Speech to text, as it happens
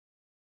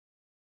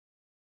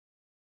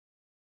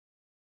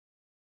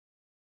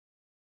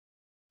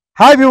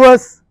Hi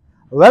viewers,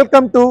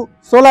 welcome to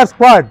Solar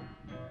Squad,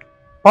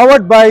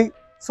 powered by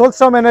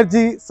Solar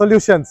Energy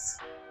Solutions,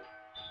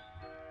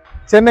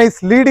 Chennai's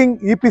leading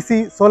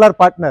EPC solar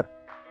partner.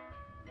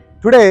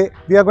 Today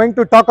we are going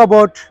to talk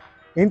about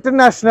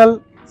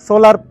international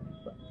solar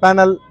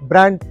panel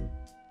brand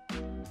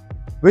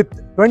with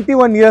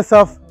 21 years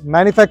of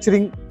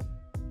manufacturing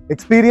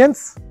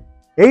experience,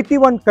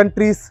 81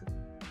 countries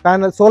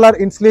panel solar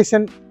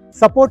installation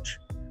support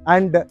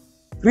and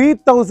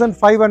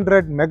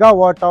 3,500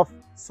 megawatt of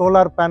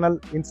solar panel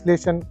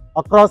installation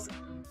across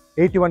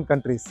 81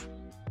 countries.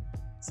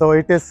 So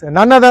it is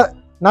none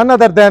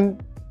other than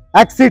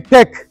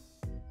Axitec,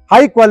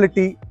 high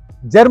quality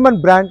German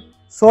brand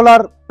solar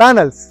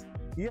panels.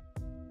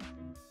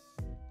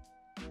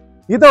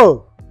 இதோ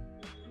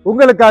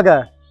உங்களுக்காக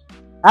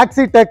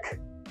Axitec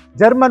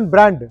German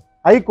brand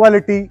high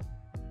quality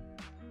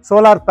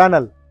solar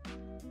panel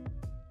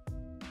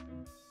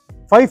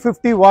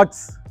 550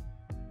 watts.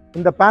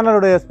 இந்த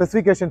பேனலோட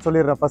specification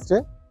சொல்லிடுறேன் first.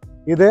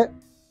 இது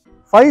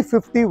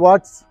 550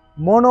 watts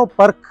mono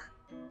work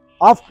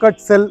of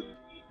cut செல்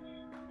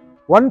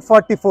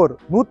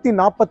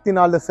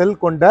 144 செல்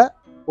கொண்ட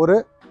ஒரு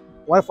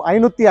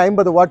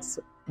 550 watts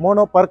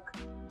mono work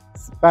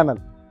panel.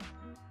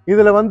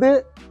 இதில்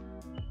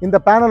இந்த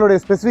பேனலோட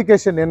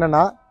specification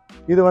என்னன்னா,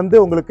 இது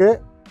உங்களுக்கு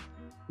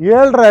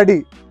 7.5 அடி,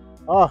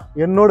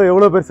 என்னோட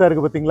எவ்வளோ பெருசாக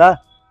இருக்குது பார்த்தீங்களா,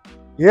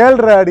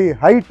 7.5 அடி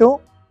ஹைட்டும்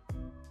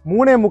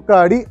 3.25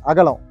 அடி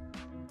அகலம்,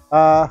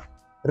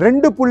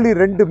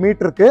 2.2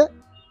 மீட்டருக்கு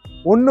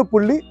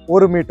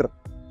 1.1 மீட்டர்.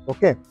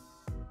 ஓகே,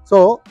 ஸோ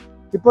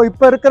இப்போ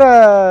இருக்கிற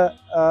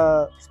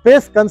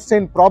ஸ்பேஸ்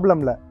கன்ஸ்ட்ரெயின்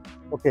ப்ராப்ளமில்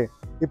ஓகே,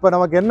 இப்போ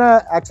நமக்கு என்ன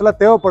ஆக்சுவலாக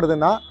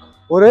தேவைப்படுதுன்னா,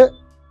 ஒரு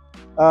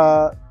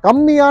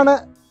கம்மியான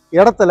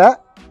இடத்துல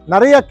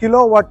நிறைய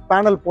கிலோவாட்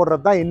பேனல்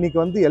போடுறது தான்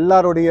இன்னைக்கு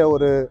எல்லாருடைய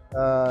ஒரு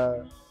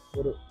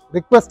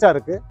ரிக்வெஸ்டாக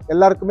இருக்குது,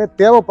 எல்லாருக்குமே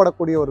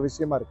தேவைப்படக்கூடிய ஒரு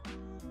விஷயமா இருக்குது.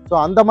 ஸோ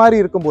அந்த மாதிரி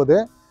இருக்கும்போது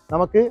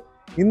நமக்கு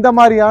இந்த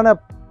மாதிரியான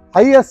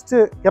ஹையஸ்ட்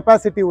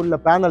கெப்பாசிட்டி உள்ள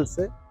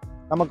பேனல்ஸு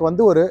நமக்கு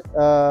ஒரு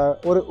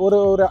ஒரு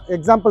ஒரு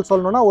எக்ஸாம்பிள்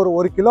சொல்லணும்னா,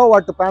 ஒரு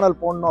கிலோவாட் பேனல்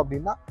போடணும்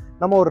அப்படின்னா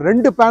நம்ம ஒரு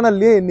 2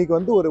 பேனல்லையே இன்னைக்கு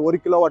ஒரு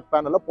கிலோவாட்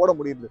பேனலை போட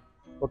முடியுது.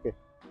 ஓகே,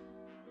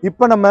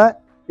 இப்போ நம்ம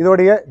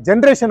இதோடைய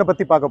ஜென்ரேஷனை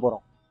பற்றி பார்க்க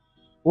போகிறோம்.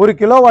 1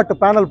 கிலோவாட்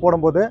பேனல்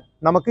போடும்போது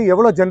நமக்கு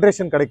எவ்வளோ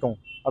ஜென்ரேஷன் கிடைக்கும்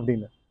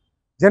அப்படின்னு.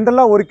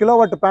 ஜென்ரலாக 1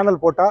 கிலோவாட்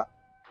பேனல் போட்டால்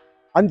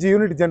 5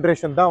 யூனிட்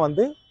ஜென்ரேஷன் தான்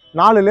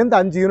 4லேருந்து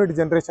 5 யூனிட்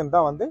ஜென்ரேஷன்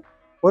தான்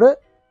ஒரு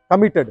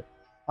கமிட்டட்.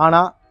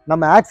 ஆனால்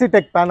நம்ம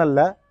Axitec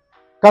பேனலில்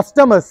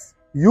கஸ்டமர்ஸ்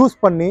யூஸ்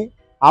பண்ணி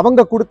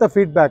அவங்க கொடுத்த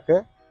feedback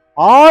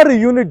 6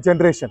 unit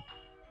generation,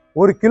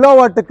 1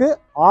 கிலோவாட்டுக்கு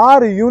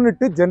 6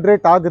 unit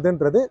generate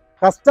ஆகுதுன்றது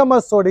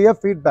கஸ்டமர்ஸோடைய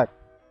feedback.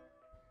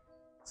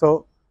 So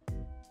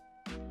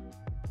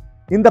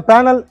இந்த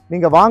பேனல்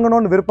நீங்கள்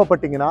வாங்கணும்னு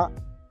விருப்பப்பட்டீங்கன்னா,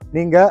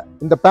 நீங்கள்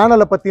இந்த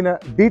பேனலை பற்றின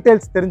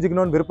டீட்டெயில்ஸ்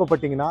தெரிஞ்சுக்கணும்னு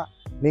விருப்பப்பட்டீங்கன்னா,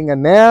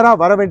 நீங்கள்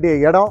நேராக வர வேண்டிய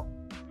இடம்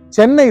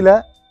சென்னையில்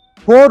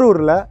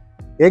போரூரில்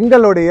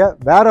எங்களுடைய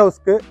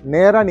வேர்ஹவுஸ்க்கு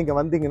நேராக நீங்கள்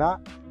வந்தீங்கன்னா,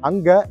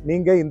 அங்கே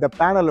நீங்கள் இந்த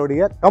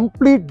பேனலோடைய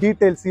கம்ப்ளீட்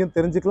டீட்டெயில்ஸையும்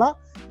தெரிஞ்சுக்கலாம்.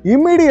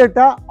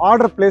 இமீடியட்டாக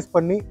ஆர்டர் பிளேஸ்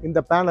பண்ணி இந்த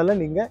பேனலை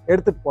நீங்கள்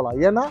எடுத்துகிட்டு போகலாம்.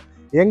 ஏன்னா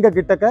எங்கள்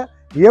கிட்டக்க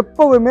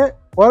எப்போவுமே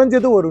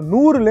குறைஞ்சது ஒரு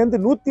 100லேருந்து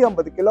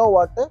 150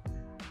 கிலோவாட்டு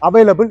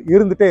அவைலபிள்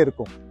இருந்துகிட்டே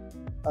இருக்கும்.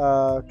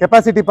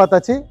 கெப்பாசிட்டி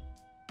பார்த்தாச்சு,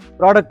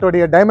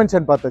 ப்ராடக்டோடைய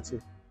டைமென்ஷன் பார்த்தாச்சு.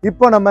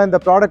 இப்போ நம்ம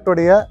இந்த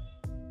ப்ராடக்டோடைய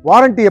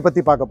வாரண்டியை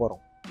பற்றி பார்க்க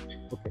போகிறோம்.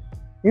 ஓகே,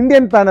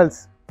 இந்தியன்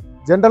பேனல்ஸ்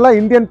ஜென்ரலாக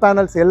இந்தியன்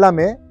பேனல்ஸ்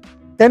எல்லாமே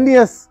 10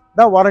 இயர்ஸ்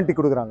தான் வாரண்டி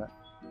கொடுக்குறாங்க.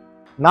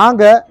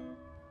 நாங்கள்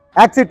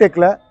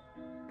Axitecல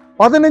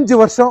 15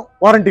 வருஷம்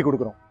வாரண்டி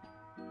கொடுக்குறோம்.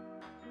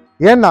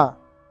 ஏன்னா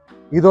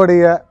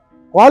இதோடைய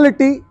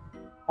குவாலிட்டி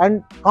அண்ட்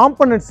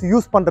காம்பனன்ட்ஸ்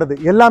யூஸ் பண்ணுறது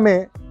எல்லாமே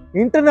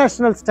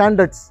இன்டர்நேஷ்னல்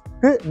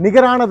ஸ்டாண்டர்ட்ஸ்க்கு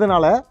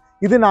நிகரானதுனால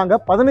இது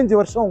நாங்கள்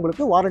 15 வருஷம்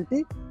உங்களுக்கு வாரண்டி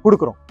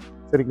கொடுக்குறோம்.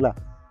 சரிங்களா?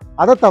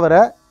 அதை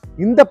தவிர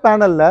இந்த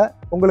பேனலில்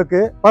உங்களுக்கு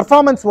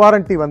பர்ஃபார்மன்ஸ்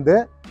வாரண்டி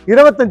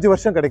 25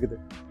 வருஷம் கிடைக்குது.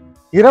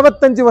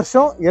 25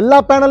 வருஷம் எல்லா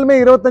பேனலுமே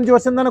 25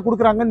 வருஷம் தானே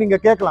கொடுக்குறாங்கன்னு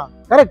நீங்கள் கேட்கலாம்.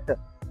 கரெக்ட்.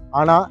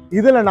 ஆனால்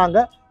இதில்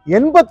நாங்கள்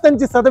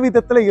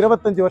 85%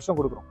 25 வருஷம்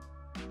கொடுக்குறோம்.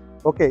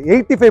 ஓகே,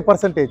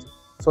 85%.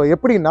 ஸோ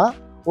எப்படின்னா,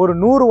 ஒரு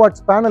 100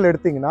 வாட்ஸ் பேனல்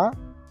எடுத்தீங்கன்னா,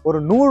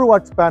 ஒரு 100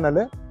 வாட்ஸ் பேனல்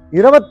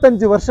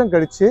 25 வருஷம்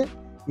கழிச்சு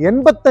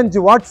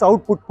 85 வாட்ஸ்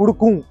அவுட்புட்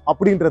கொடுக்கும்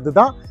அப்படின்றது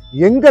தான்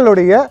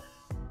எங்களுடைய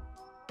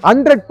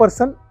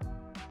 100%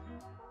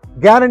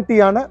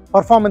 கேரண்டியான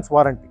performance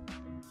warranty.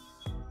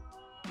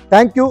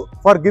 Thank you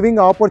for giving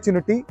an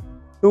opportunity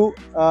to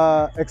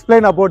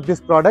explain about this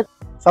product.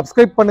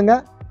 Subscribe பண்ணுங்க,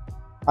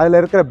 அதில்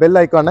இருக்கிற பெல்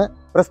ஐக்கானை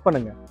ப்ரெஸ்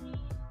பண்ணுங்க.